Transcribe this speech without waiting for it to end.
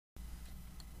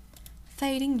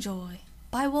Fading Joy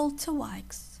by Walter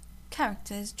Wykes.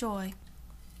 Characters: Joy.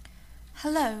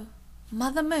 Hello,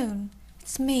 Mother Moon.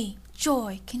 It's me,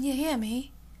 Joy. Can you hear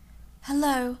me?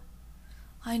 Hello.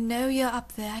 I know you're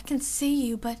up there. I can see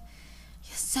you, but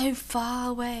you're so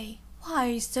far away. Why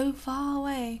are you so far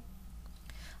away?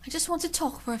 I just want to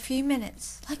talk for a few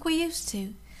minutes, like we used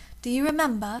to. Do you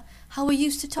remember how we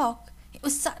used to talk? It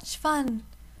was such fun.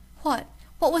 What?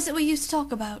 What was it we used to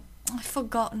talk about? I've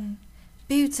forgotten.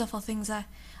 Beautiful things,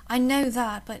 I know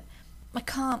that, but I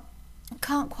can't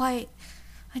quite.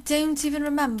 I don't even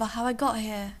remember how I got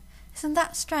here. Isn't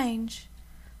that strange?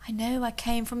 I know I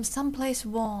came from some place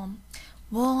warm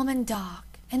and dark,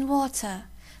 and water.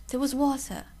 There was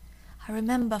water. I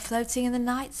remember floating in the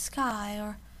night sky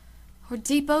or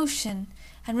deep ocean,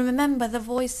 and remember the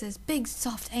voices, big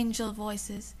soft angel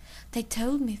voices. They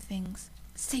told me things,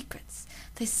 secrets.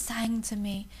 They sang to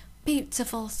me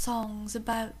beautiful songs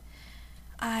about...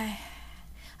 I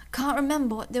can't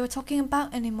remember what they were talking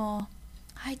about anymore.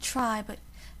 I try, but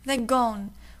they're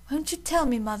gone. Won't you tell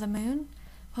me, Mother Moon?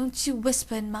 Won't you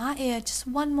whisper in my ear just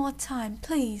one more time,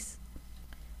 please?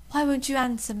 Why won't you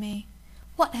answer me?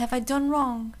 What have I done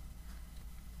wrong?